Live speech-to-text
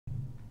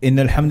إن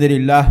الحمد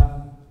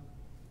لله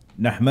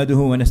نحمده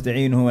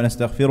ونستعينه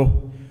ونستغفره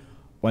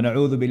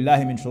ونعوذ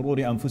بالله من شرور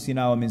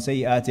أنفسنا ومن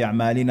سيئات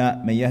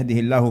أعمالنا. من يهده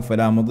الله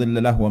فلا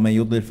مضل له ومن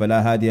يضلل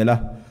فلا هادي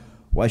له،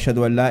 وأشهد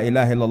أن لا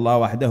إله إلا الله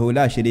وحده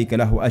لا شريك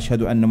له،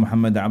 وأشهد أن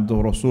محمدا عبده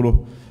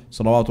ورسوله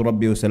صلوات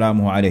ربي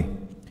وسلامه عليه.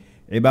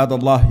 عباد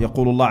الله،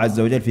 يقول الله عز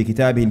وجل في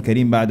كتابه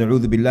الكريم بعد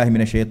أعوذ بالله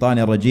من الشيطان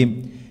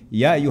الرجيم: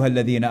 يا أيها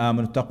الذين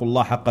آمنوا اتقوا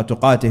الله حق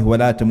تقاته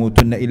ولا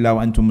تموتن إلا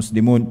وأنتم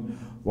مسلمون.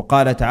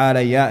 وقال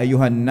تعالى: يا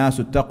أيها الناس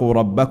اتقوا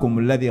ربكم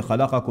الذي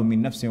خلقكم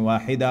من نفس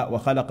واحدة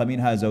وخلق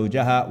منها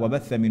زوجها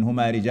وبث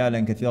منهما رجالا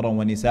كثيرا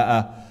ونساء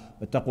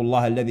واتقوا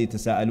الله الذي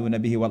تساءلون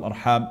به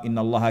والأرحام إن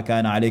الله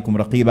كان عليكم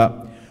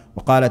رقيبا.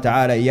 وقال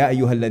تعالى: يا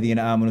أيها الذين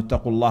آمنوا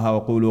اتقوا الله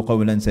وقولوا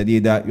قولا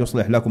سديدا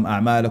يصلح لكم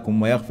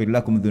أعمالكم ويغفر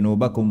لكم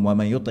ذنوبكم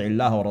ومن يطع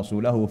الله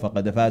ورسوله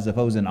فقد فاز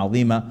فوزا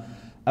عظيما.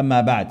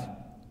 أما بعد.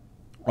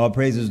 All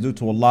praise is due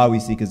to Allah. We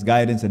seek His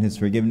guidance and His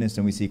forgiveness,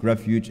 and we seek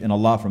refuge in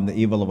Allah from the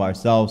evil of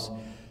ourselves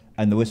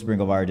and the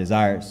whispering of our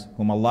desires.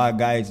 Whom Allah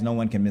guides, no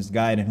one can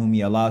misguide, and whom He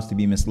allows to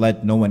be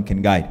misled, no one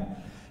can guide.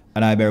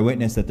 And I bear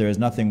witness that there is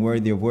nothing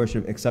worthy of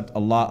worship except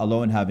Allah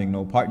alone, having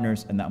no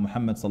partners, and that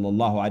Muhammad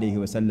sallallahu alaihi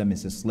wasallam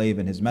is His slave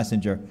and His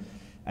messenger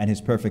and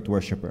His perfect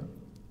worshipper.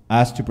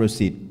 As to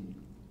proceed,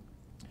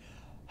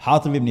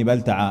 Hatib ibn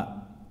Balta'a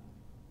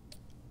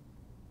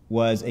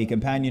was a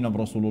companion of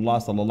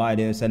Rasulullah sallallahu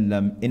alaihi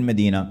wasallam in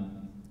Medina,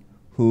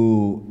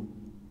 who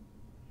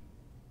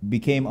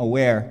became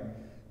aware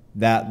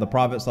that the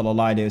Prophet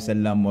sallallahu alaihi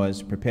wasallam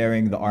was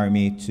preparing the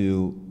army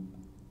to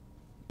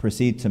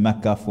proceed to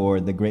Mecca for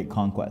the great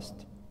conquest.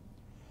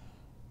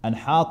 And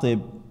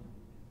Hatib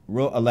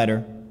wrote a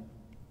letter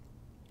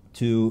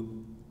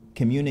to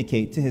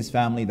communicate to his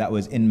family that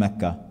was in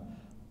Mecca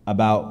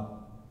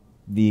about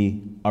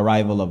the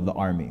arrival of the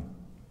army.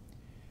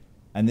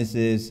 And this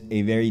is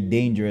a very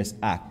dangerous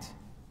act.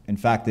 In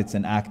fact, it's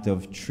an act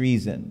of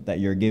treason that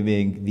you're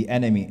giving the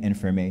enemy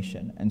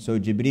information. And so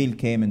Jibreel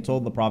came and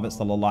told the Prophet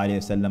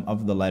ﷺ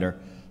of the letter.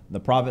 The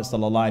Prophet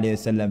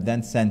ﷺ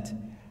then sent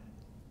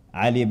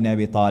Ali ibn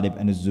Abi Talib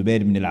and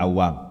Zubayr ibn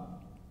al-Awwam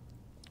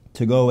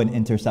to go and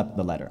intercept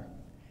the letter.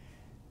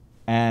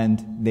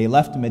 And they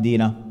left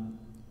Medina.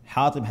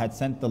 Hatib had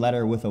sent the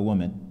letter with a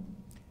woman.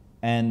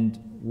 And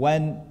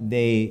when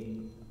they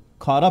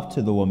caught up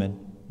to the woman,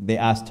 they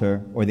asked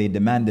her, or they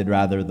demanded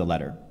rather, the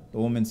letter. The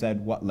woman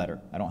said, "What letter?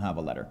 I don't have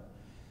a letter."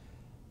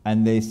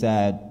 And they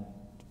said,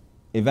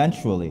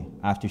 eventually,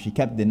 after she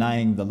kept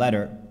denying the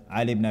letter,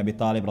 Ali ibn Abi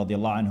Talib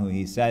radiallahu anhu,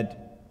 he said,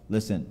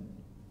 "Listen,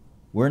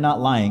 we're not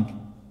lying,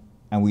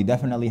 and we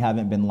definitely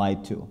haven't been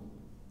lied to.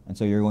 And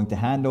so you're going to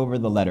hand over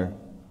the letter,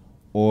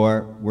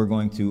 or we're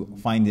going to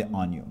find it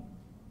on you."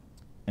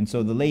 And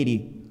so the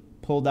lady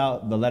pulled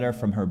out the letter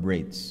from her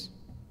braids.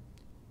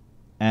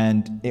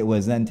 And it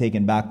was then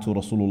taken back to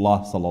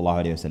Rasulullah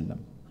sallallahu alaihi wasallam.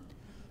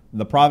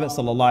 The Prophet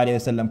sallallahu alaihi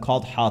wasallam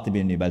called Hatib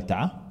ibn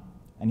Balta'a,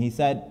 and he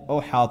said,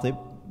 "O Hatib,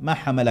 ma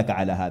hamalaka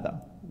ala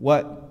hada?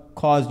 What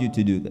caused you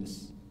to do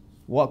this?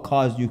 What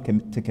caused you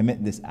to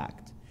commit this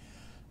act?"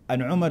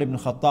 And Umar ibn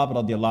Khattab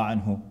radiallahu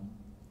anhu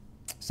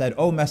said,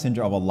 "O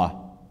Messenger of Allah,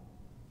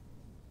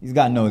 he's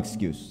got no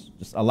excuse.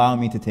 Just allow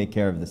me to take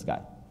care of this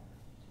guy."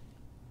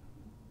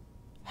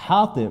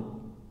 Hatib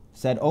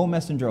said, "O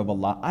Messenger of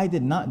Allah, I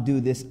did not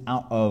do this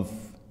out of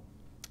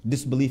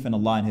disbelief in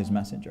Allah and His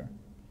Messenger.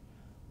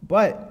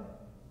 But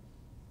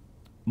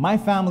my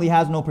family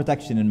has no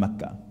protection in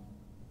Mecca.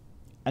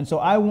 And so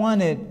I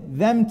wanted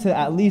them to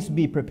at least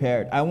be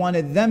prepared. I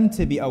wanted them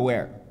to be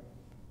aware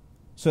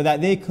so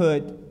that they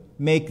could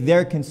make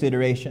their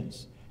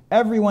considerations.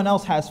 Everyone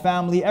else has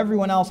family,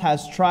 everyone else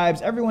has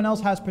tribes, everyone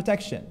else has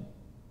protection.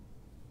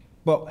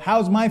 But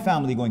how's my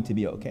family going to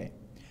be okay?"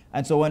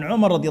 And so when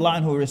Umar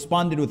radiallahu anhu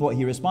responded with what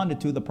he responded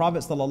to, the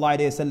Prophet sallallahu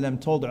alaihi wasallam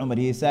told Umar,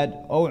 he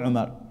said, "O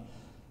Umar,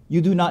 you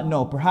do not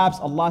know. Perhaps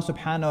Allah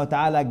subhanahu wa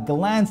ta'ala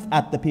glanced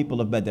at the people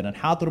of Badr." And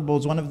Hatib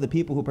was one of the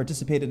people who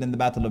participated in the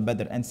battle of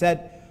Badr and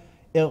said,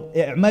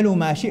 "I''malu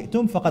ma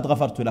shi'tum faqad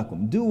ghafartu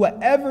lakum." Do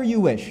whatever you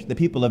wish, the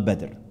people of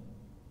Badr.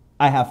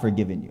 I have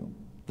forgiven you.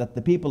 That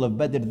the people of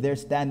Badr, their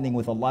standing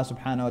with Allah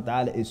subhanahu wa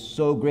ta'ala is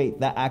so great,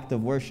 that act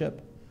of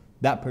worship,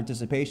 that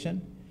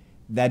participation,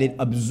 that it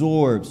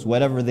absorbs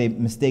whatever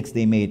mistakes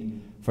they made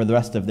for the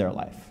rest of their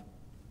life.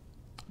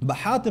 But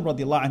Hatib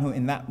radiallahu anhu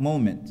in that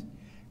moment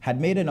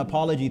had made an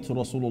apology to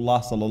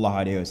Rasulullah sallallahu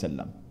alayhi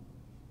wasallam.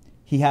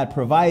 He had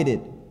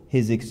provided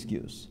his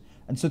excuse.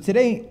 And so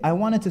today I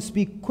wanted to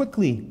speak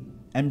quickly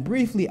and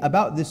briefly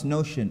about this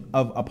notion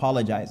of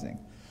apologizing.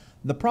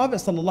 The Prophet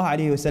sallallahu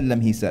alayhi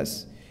wasallam, he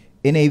says,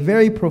 in a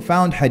very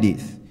profound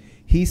hadith,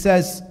 he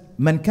says,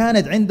 "Man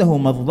kanat عنده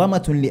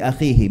مظلمة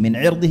لأخيه من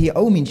عرضه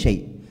أو من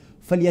شيء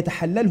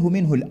فليتحلله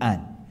منه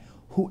الآن."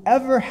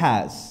 Whoever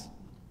has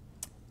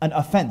an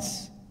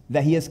offense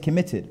that he has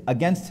committed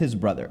against his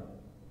brother,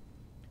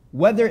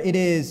 whether it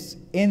is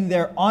in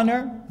their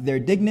honor, their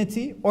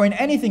dignity, or in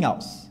anything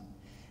else,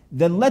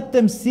 then let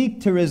them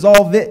seek to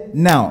resolve it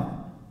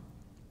now.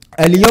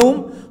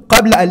 اليوم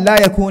قبل أن لا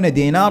يكون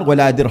دينار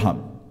ولا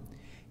درهم.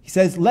 He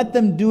says, let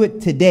them do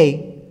it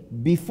today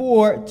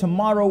before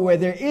tomorrow where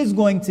there is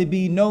going to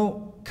be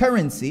no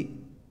currency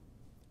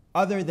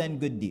other than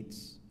good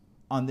deeds.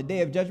 On the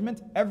day of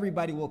judgment,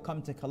 everybody will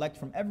come to collect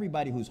from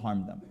everybody who's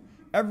harmed them,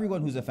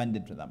 everyone who's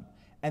offended to them.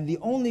 And the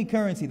only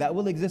currency that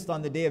will exist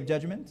on the day of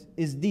judgment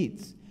is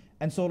deeds.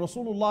 And so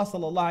Rasulullah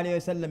sallallahu alayhi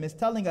wasallam is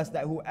telling us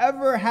that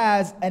whoever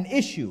has an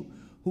issue,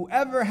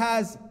 whoever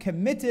has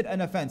committed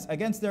an offense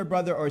against their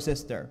brother or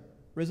sister,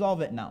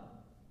 resolve it now.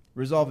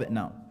 Resolve it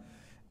now.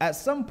 At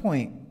some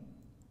point,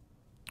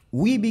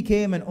 we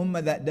became an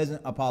ummah that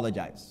doesn't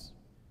apologize.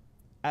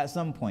 At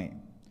some point,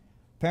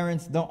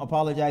 parents don't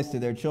apologize to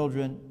their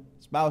children,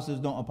 spouses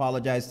don't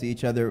apologize to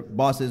each other,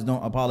 bosses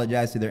don't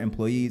apologize to their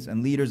employees,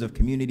 and leaders of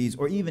communities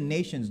or even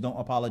nations don't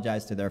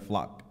apologize to their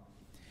flock.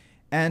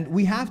 And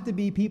we have to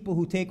be people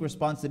who take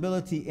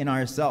responsibility in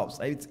ourselves.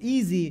 It's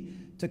easy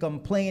to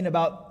complain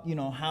about,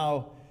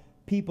 how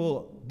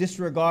people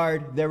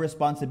disregard their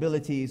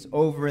responsibilities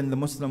over in the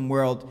Muslim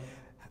world,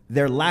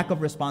 their lack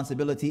of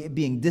responsibility, it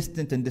being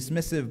distant and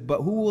dismissive,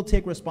 but who will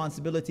take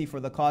responsibility for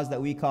the cause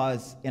that we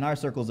cause in our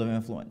circles of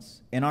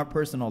influence, in our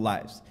personal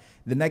lives,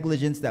 the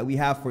negligence that we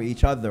have for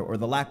each other, or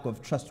the lack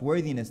of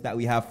trustworthiness that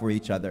we have for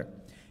each other?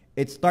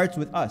 It starts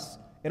with us.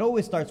 It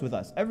always starts with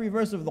us. Every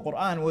verse of the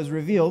Quran was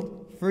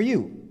revealed for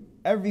you.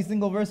 Every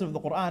single verse of the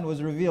Quran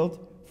was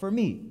revealed for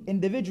me,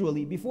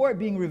 individually, before it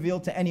being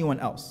revealed to anyone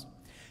else.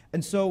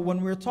 And so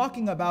when we're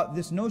talking about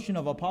this notion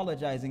of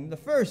apologizing, the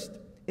first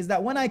is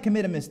that when I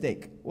commit a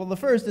mistake, well, the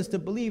first is to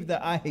believe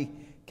that I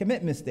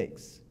commit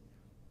mistakes.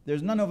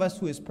 There's none of us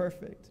who is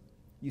perfect.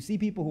 You see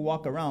people who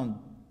walk around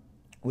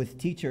with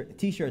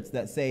t-shirts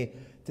that say,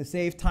 to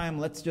save time,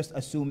 let's just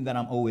assume that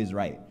I'm always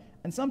right.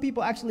 And some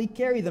people actually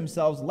carry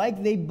themselves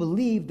like they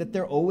believe that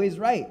they're always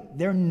right.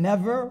 They're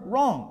never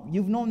wrong.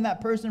 You've known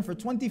that person for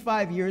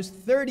 25 years,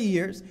 30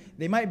 years.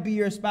 They might be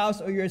your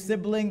spouse or your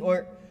sibling,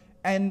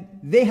 and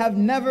they have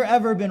never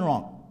ever been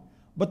wrong.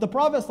 But the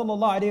Prophet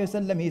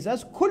ﷺ, he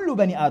says, كُلُّ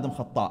بَنِي آدَمْ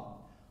خَطَّاء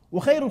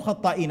وَخَيْرُ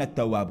الْخَطَّائِينَ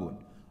التَّوَّابُونَ.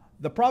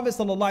 The Prophet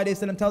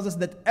ﷺ tells us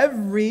that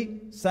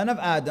every son of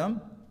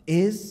Adam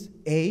is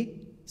a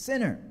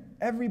sinner.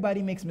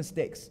 Everybody makes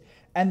mistakes.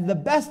 And the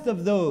best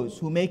of those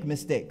who make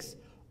mistakes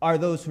are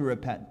those who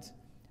repent.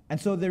 And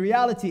so the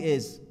reality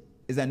is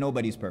that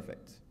nobody's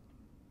perfect.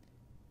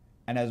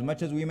 And as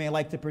much as we may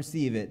like to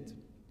perceive it,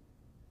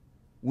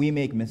 we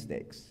make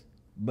mistakes.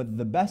 But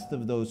the best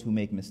of those who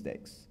make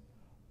mistakes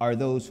are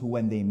those who,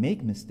 when they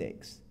make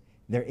mistakes,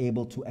 they're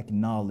able to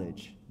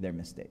acknowledge their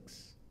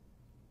mistakes.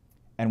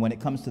 And when it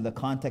comes to the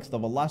context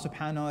of Allah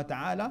subhanahu wa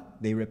ta'ala,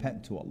 they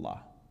repent to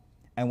Allah.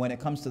 And when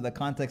it comes to the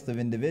context of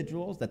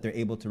individuals, that they're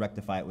able to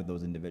rectify it with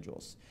those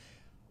individuals.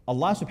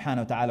 Allah subhanahu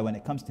wa ta'ala, when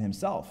it comes to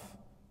Himself,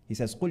 He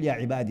says, قُلْ يَا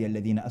عِبَادِيَ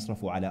الَّذِينَ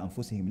أَسْرَفُوا عَلَىٰ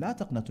أَنفُسِهِمْ لَا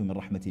تَقْنَطُوا مِنْ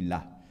رَحْمَةِ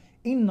اللَّهِ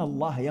إِنَّ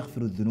اللَّهَ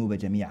يَغْفِرُ الذُّنُوبَ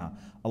جَمِيعًا.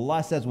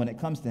 Allah says, when it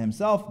comes to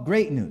Himself,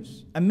 great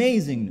news,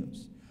 amazing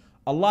news.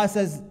 Allah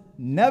says,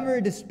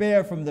 never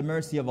despair from the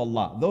mercy of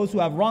Allah. Those who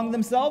have wronged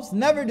themselves,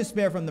 never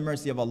despair from the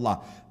mercy of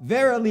Allah.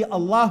 Verily,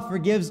 Allah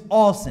forgives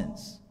all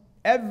sins.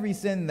 Every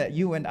sin that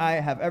you and I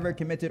have ever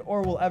committed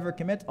or will ever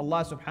commit,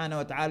 Allah subhanahu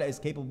wa ta'ala is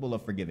capable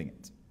of forgiving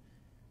it.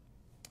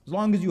 As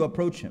long as you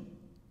approach Him,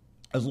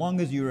 as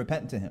long as you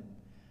repent to Him,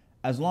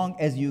 as long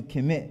as you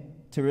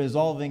commit to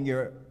resolving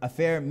your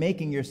affair,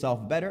 making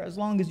yourself better, as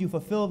long as you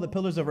fulfill the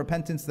pillars of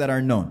repentance that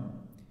are known.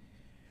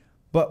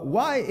 But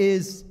why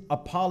is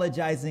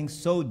apologizing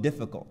so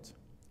difficult?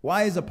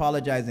 Why is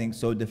apologizing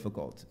so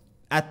difficult?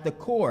 At the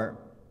core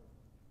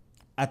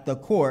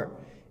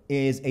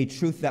is a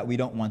truth that we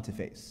don't want to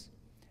face.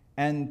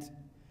 And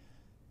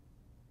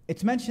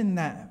it's mentioned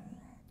that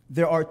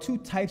there are two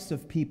types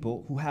of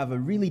people who have a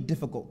really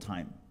difficult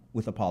time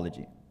with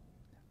apology.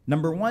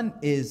 Number one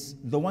is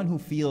the one who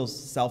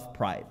feels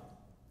self-pride,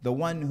 the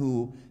one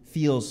who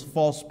feels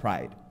false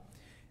pride.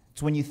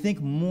 It's when you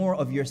think more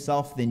of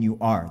yourself than you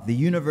are. The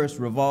universe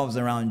revolves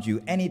around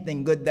you.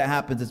 Anything good that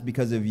happens is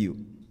because of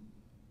you.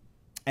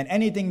 And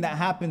anything that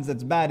happens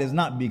that's bad is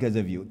not because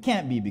of you. It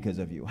can't be because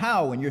of you.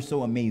 How when you're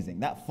so amazing?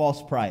 That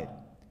false pride.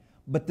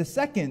 But the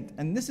second,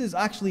 and this is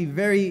actually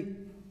very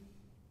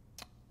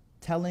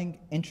telling,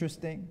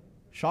 interesting,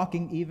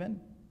 shocking even,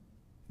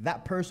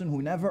 that person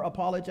who never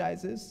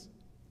apologizes,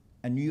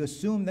 and you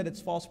assume that it's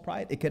false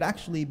pride, it could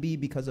actually be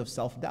because of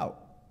self-doubt.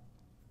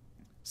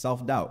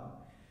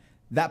 Self-doubt.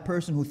 That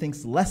person who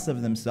thinks less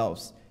of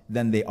themselves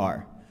than they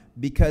are.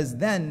 Because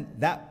then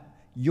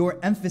your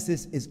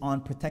emphasis is on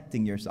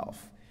protecting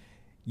yourself.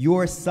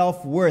 Your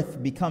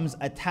self-worth becomes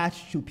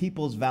attached to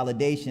people's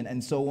validation.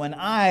 And so when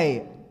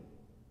I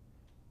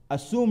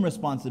assume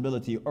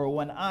responsibility, or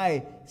when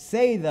I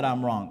say that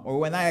I'm wrong, or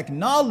when I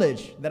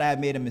acknowledge that I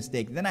have made a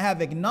mistake, then I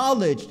have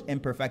acknowledged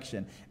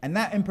imperfection. And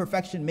that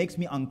imperfection makes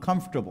me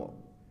uncomfortable,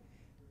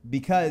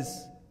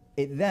 because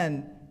it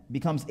then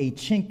becomes a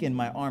chink in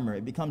my armor.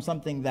 It becomes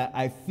something that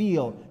I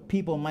feel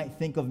people might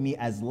think of me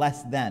as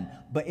less than.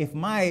 But if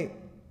my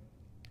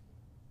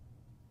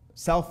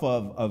self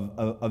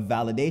of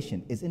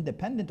validation is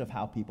independent of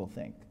how people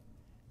think,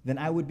 then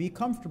I would be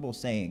comfortable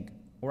saying,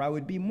 or I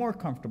would be more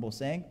comfortable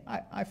saying,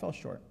 I fell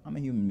short. I'm a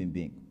human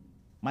being.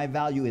 My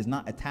value is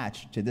not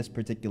attached to this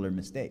particular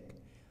mistake.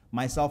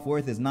 My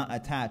self-worth is not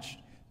attached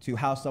to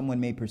how someone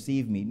may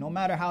perceive me, no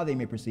matter how they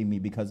may perceive me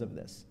because of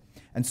this.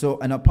 And so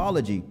an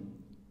apology,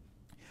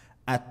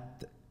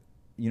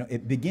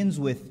 it begins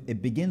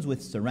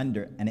with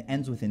surrender and it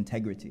ends with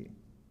integrity,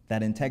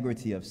 that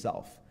integrity of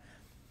self.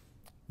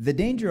 The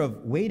danger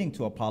of waiting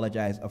to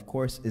apologize, of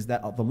course, is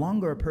that the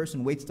longer a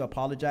person waits to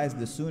apologize,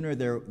 the sooner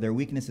their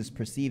weakness is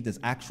perceived as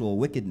actual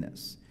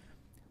wickedness.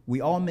 We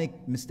all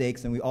make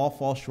mistakes and we all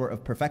fall short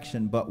of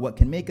perfection, but what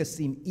can make us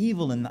seem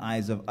evil in the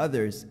eyes of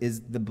others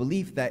is the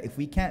belief that if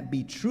we can't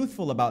be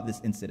truthful about this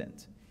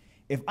incident,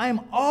 if I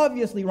am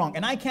obviously wrong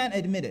and I can't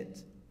admit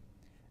it,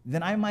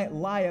 then I might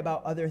lie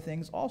about other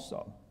things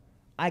also.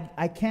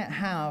 I can't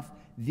have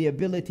the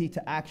ability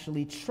to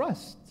actually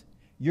trust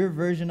your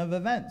version of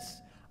events.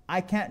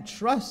 I can't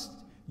trust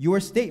your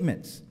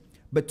statements.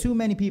 But too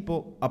many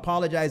people,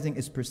 apologizing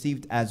is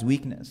perceived as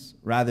weakness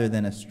rather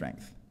than as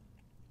strength.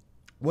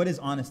 What is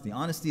honesty?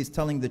 Honesty is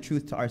telling the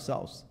truth to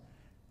ourselves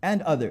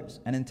and others,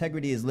 and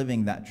integrity is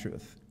living that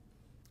truth.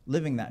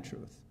 Living that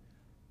truth.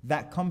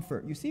 That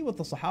comfort. You see with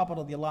the Sahaba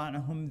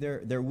radiallahu anhum,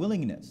 their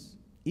willingness,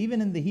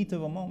 even in the heat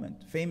of a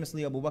moment.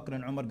 Famously, Abu Bakr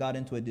and Umar got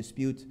into a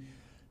dispute,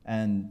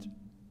 and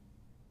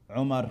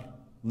Umar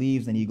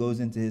leaves and he goes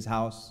into his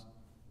house,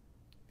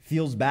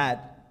 feels bad,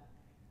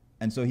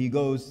 and so he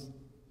goes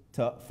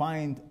to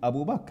find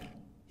Abu Bakr.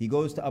 He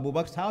goes to Abu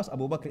Bakr's house.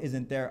 Abu Bakr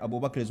isn't there. Abu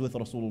Bakr is with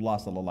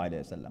Rasulullah sallallahu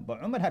alayhi wasallam.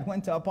 But Umar had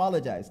went to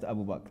apologize to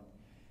Abu Bakr.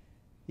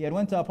 He had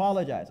went to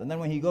apologize. And then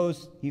when he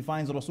goes, he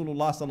finds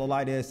Rasulullah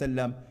sallallahu alayhi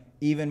wasallam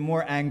even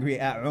more angry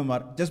at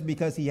Umar just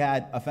because he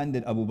had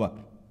offended Abu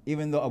Bakr.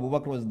 Even though Abu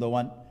Bakr was the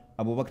one,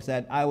 Abu Bakr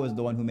said, I was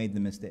the one who made the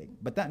mistake.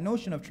 But that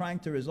notion of trying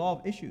to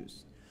resolve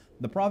issues.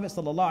 The Prophet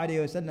sallallahu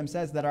alayhi wasallam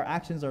says that our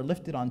actions are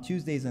lifted on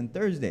Tuesdays and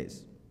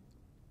Thursdays.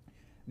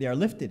 They are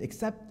lifted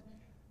except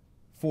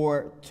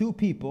for two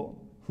people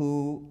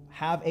who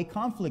have a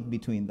conflict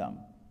between them.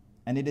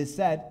 And it is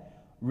said,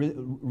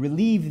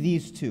 relieve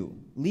these two.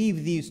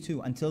 Leave these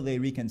two until they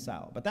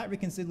reconcile. But that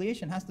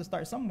reconciliation has to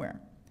start somewhere.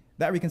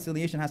 That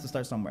reconciliation has to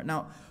start somewhere.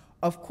 Now,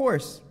 of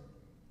course,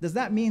 does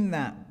that mean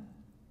that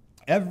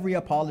every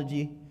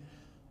apology,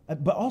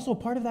 but also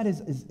part of that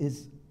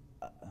is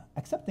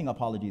accepting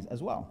apologies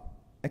as well.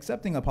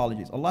 Accepting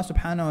apologies. Allah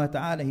subhanahu wa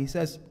ta'ala, He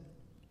says,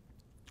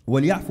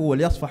 وَلْيَعْفُوا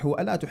وَلْيَصْفَحُوا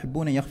أَلَا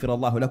تُحِبُّونَ يَغْفِرَ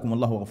اللَّهُ لَكُمْ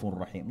وَاللَّهُ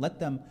غَفُورٌ رَحِيمٌ. Let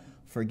them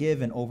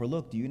forgive and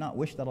overlook. Do you not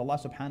wish that Allah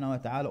subhanahu wa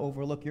ta'ala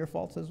overlook your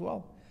faults as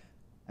well?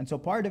 And so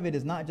part of it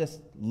is not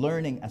just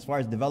learning, as far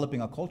as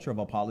developing a culture of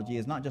apology,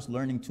 is not just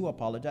learning to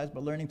apologize,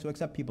 but learning to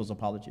accept people's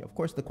apology. Of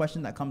course, the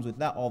question that comes with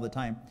that all the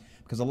time,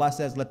 because Allah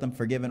says, let them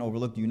forgive and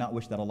overlook, do you not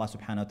wish that Allah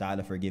subhanahu wa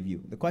ta'ala forgive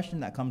you? The question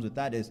that comes with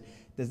that is,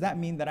 does that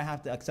mean that I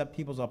have to accept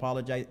people's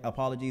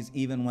apologies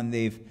even when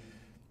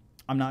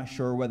I'm not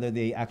sure whether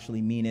they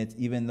actually mean it,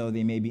 even though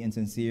they may be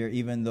insincere,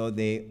 even though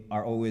they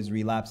are always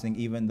relapsing,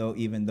 even though.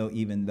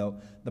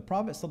 The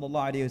Prophet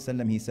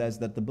ﷺ, he says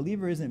that the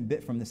believer isn't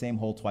bit from the same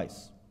hole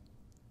twice.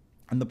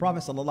 And the Prophet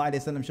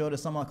ﷺ showed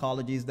us some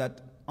apologies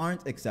that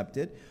aren't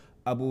accepted.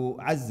 Abu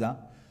Azza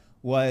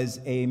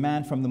was a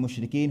man from the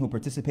mushrikeen who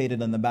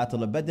participated in the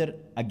Battle of Badr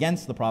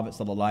against the Prophet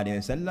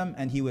ﷺ,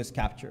 and he was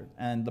captured.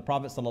 And the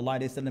Prophet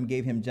ﷺ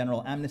gave him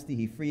general amnesty.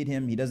 He freed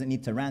him. He doesn't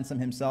need to ransom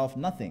himself,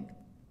 nothing.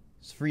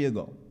 It's free to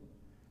go,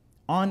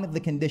 on the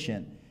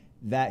condition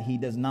that he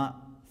does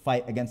not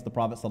fight against the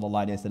Prophet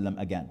ﷺ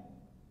again.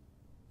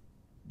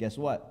 Guess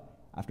what?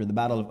 After the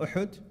Battle of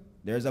Uhud,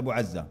 there's Abu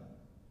Azza,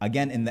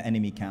 again in the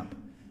enemy camp.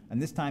 And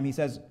this time he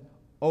says,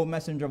 O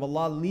Messenger of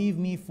Allah, leave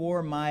me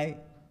for my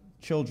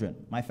children,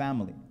 my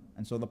family.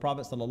 And so the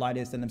Prophet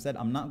ﷺ said,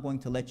 I'm not going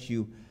to let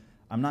you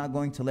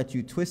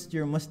twist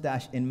your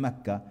mustache in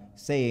Mecca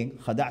saying,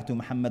 خَدَعْتُ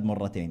Muhammad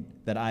مرتين,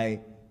 that I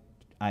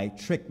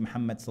tricked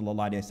Muhammad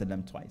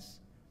ﷺ twice.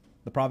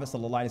 The Prophet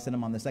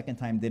ﷺ on the second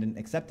time didn't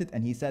accept it,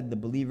 and he said the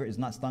believer is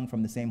not stung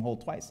from the same hole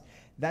twice.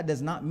 That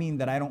does not mean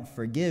that I don't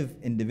forgive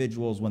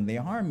individuals when they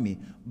harm me,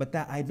 but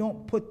that I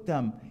don't put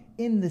them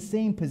in the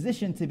same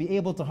position to be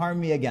able to harm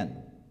me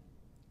again.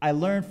 I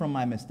learn from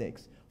my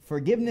mistakes.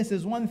 Forgiveness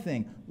is one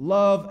thing.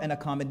 Love and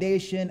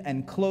accommodation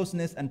and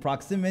closeness and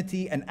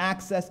proximity and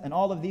access and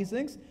all of these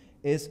things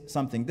is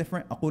something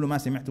different. أقول ما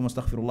سمعتم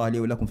واستغفر الله لي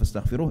ولكم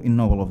فاستغفروه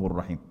إنه هو الغفور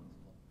الرحيم.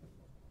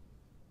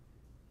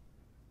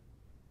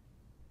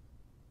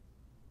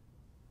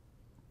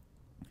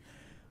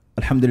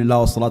 Alhamdulillah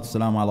wa salatu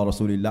salamu ala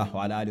rasulillah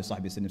wa ala alihi wa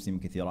sahbihi sallam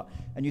kathira.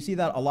 And you see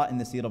that a lot in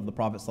the seerah of the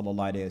Prophet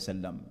sallallahu alayhi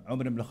wa sallam.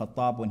 Umar ibn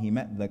Khattab, when he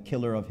met the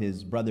killer of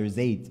his brother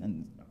Zayd,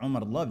 and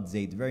Umar loved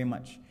Zayd very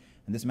much,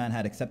 and this man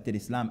had accepted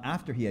Islam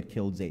after he had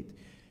killed Zayd.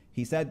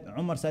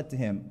 Umar said to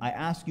him, I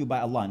ask you by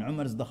Allah, and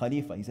Umar is the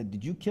Khalifa, he said,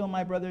 did you kill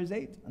my brother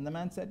Zayd? And the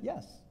man said,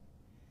 yes.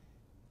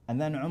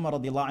 And then Umar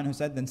radiallahu anhu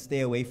said, then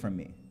stay away from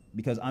me,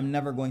 because I'm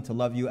never going to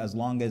love you as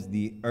long as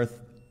the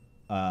earth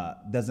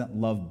doesn't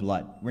love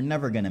blood. We're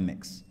never going to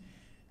mix.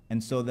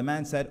 And so the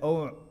man said,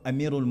 Oh,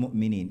 Amirul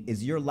Mu'mineen,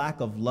 is your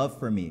lack of love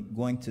for me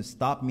going to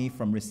stop me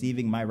from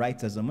receiving my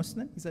rights as a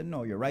Muslim? He said,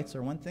 no, your rights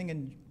are one thing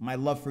and my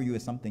love for you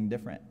is something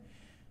different.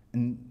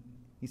 And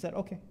He said,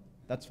 okay,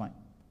 that's fine.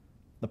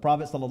 The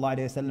Prophet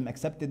ﷺ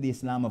accepted the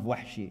Islam of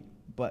Wahshi,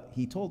 but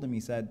he told him, he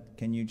said,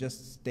 can you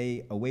just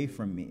stay away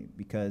from me?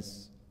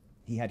 Because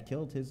he had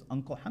killed his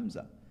uncle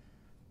Hamza.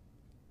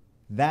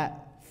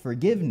 That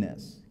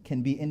forgiveness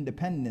can be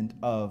independent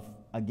of,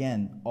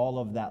 again, all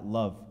of that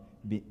love.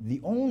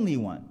 The only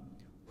one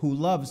who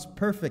loves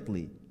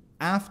perfectly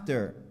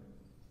after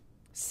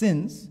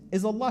sins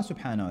is Allah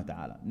subhanahu wa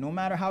ta'ala, no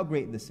matter how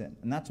great the sin.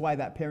 And that's why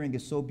that pairing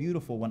is so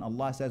beautiful when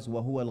Allah says,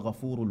 وَهُوَ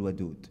الْغَفُورُ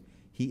الْوَدُودُ.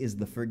 He is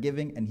the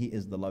forgiving and He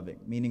is the loving.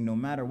 Meaning no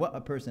matter what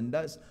a person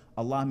does,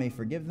 Allah may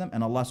forgive them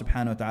and Allah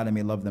subhanahu wa ta'ala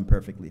may love them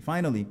perfectly.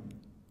 Finally,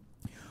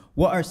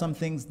 what are some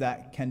things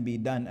that can be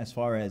done as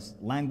far as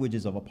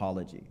languages of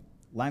apology?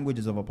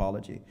 Languages of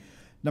apology.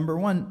 Number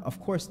one, of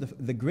course,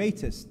 the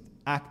greatest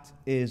act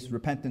is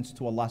repentance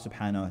to Allah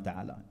subhanahu wa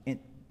ta'ala.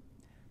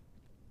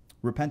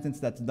 Repentance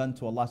that's done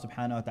to Allah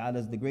subhanahu wa ta'ala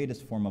is the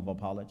greatest form of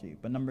apology.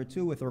 But number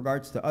two, with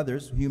regards to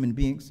others, human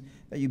beings,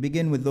 that you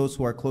begin with those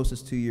who are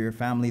closest to your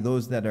family,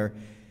 those that are,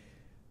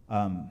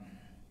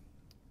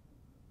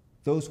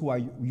 those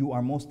who you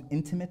are most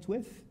intimate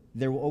with,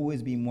 there will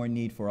always be more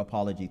need for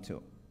apology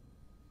too.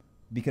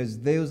 Because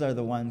those are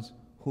the ones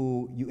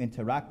who you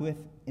interact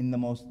with in the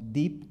most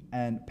deep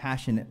and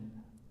passionate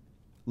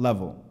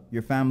level.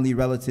 Your family,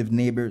 relatives,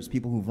 neighbors,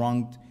 people who've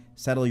wronged,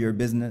 settle your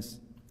business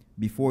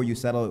before you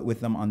settle it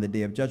with them on the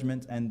Day of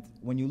Judgment. And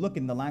when you look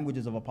in the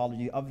languages of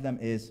apology, of them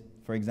is,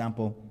 for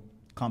example,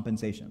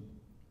 compensation.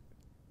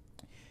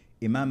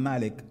 Imam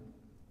Malik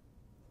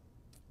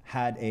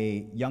had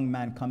a young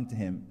man come to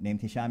him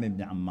named Hisham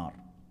ibn Ammar.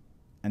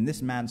 And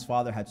this man's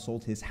father had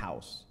sold his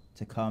house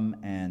to come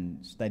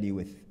and study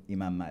with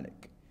Imam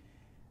Malik.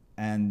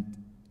 And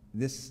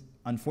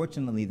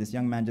unfortunately, this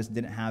young man just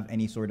didn't have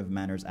any sort of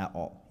manners at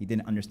all. He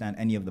didn't understand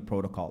any of the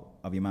protocol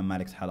of Imam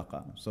Malik's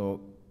halaqah.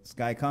 So this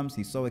guy comes,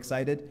 he's so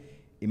excited.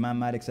 Imam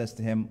Malik says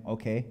to him,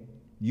 okay,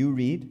 you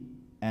read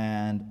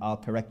and I'll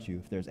correct you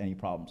if there's any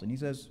problems. And he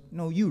says,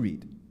 no, you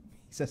read.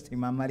 He says to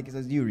Imam Malik, he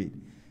says, you read.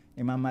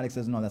 Imam Malik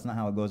says, no, that's not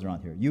how it goes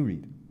around here. You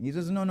read. He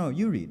says, no,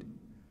 you read.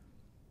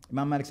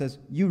 Imam Malik says,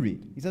 you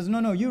read. He says,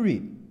 no, you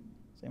read.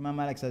 So Imam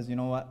Malik says, you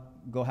know what?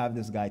 Go have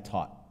this guy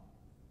taught.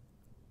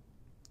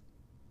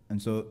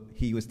 And so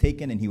he was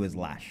taken and he was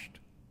lashed.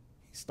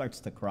 He starts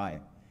to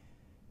cry.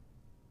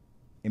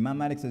 Imam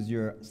Malik says,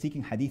 you're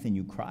seeking hadith and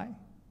you cry?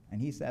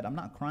 And he said, I'm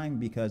not crying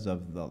because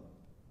of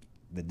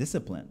the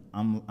discipline.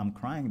 I'm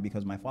crying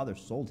because my father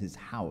sold his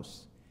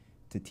house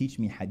to teach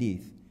me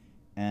hadith.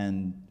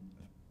 And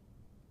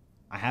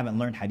I haven't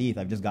learned hadith,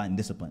 I've just gotten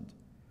disciplined.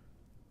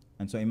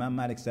 And so Imam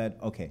Malik said,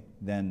 okay,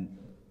 then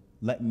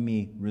let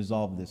me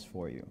resolve this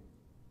for you.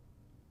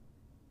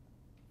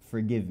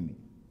 Forgive me.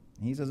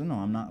 And he says, no,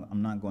 I'm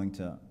not going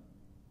to,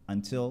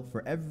 until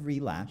for every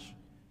lash,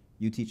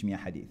 you teach me a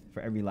hadith,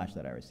 for every lash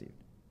that I received.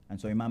 And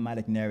so Imam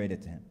Malik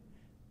narrated to him,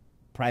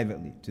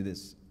 privately,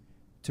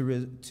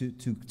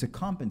 to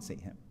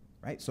compensate him,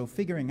 right? So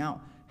figuring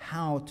out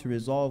how to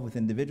resolve with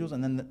individuals.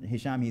 And then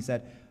Hisham, he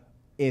said,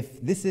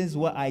 if this is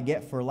what I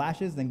get for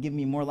lashes, then give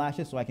me more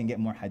lashes so I can get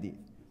more hadith.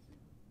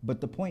 But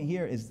the point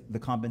here is the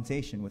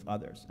compensation with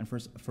others. And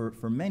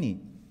for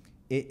many,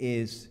 it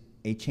is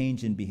a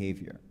change in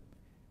behavior.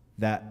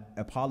 That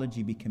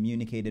apology be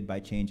communicated by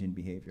change in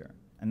behavior.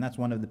 And that's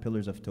one of the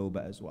pillars of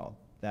tawbah as well.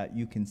 That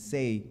you can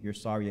say you're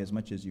sorry as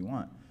much as you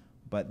want,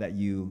 but that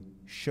you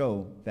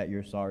show that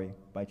you're sorry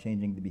by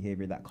changing the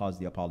behavior that caused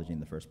the apology in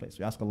the first place.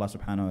 We ask Allah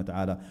subhanahu wa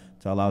ta'ala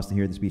to allow us to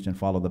hear the speech and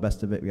follow the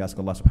best of it. We ask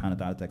Allah subhanahu wa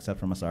ta'ala to accept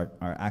from us our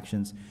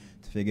actions,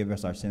 to forgive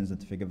us our sins and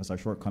to forgive us our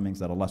shortcomings,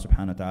 that Allah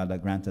subhanahu wa ta'ala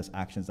grant us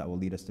actions that will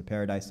lead us to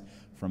paradise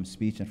from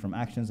speech and from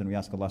actions. And we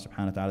ask Allah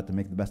subhanahu wa ta'ala to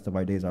make the best of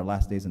our days our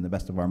last days and the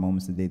best of our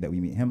moments the day that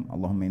we meet Him.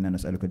 Allahumma inna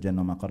nas'aluka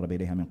al-jannah ma qarraba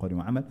ilayha min qawlin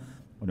wa amal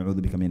wa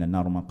na'udhu bika min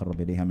an-nar ma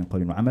qarraba ilayha min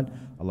qawlin wa amal.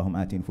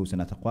 Allahumma ati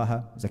nufusana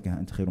taqwaha zakkaha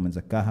anta khairu man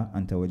zakkaha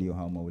anta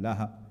waliyuha wa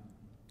mawlaha.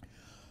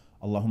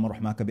 اللهم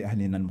رحمك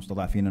بأهلنا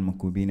المستضعفين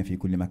المنكوبين في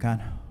كل مكان.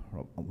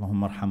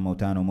 اللهم ارحم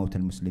موتانا وموتى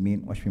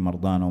المسلمين واشف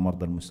مرضانا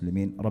ومرضى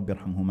المسلمين. رب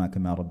ارحمهما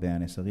كما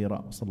ربياني صغيرا.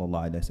 وصلى الله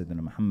على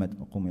سيدنا محمد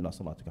وقوم إلى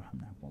صلاتك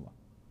الحمد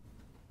لله.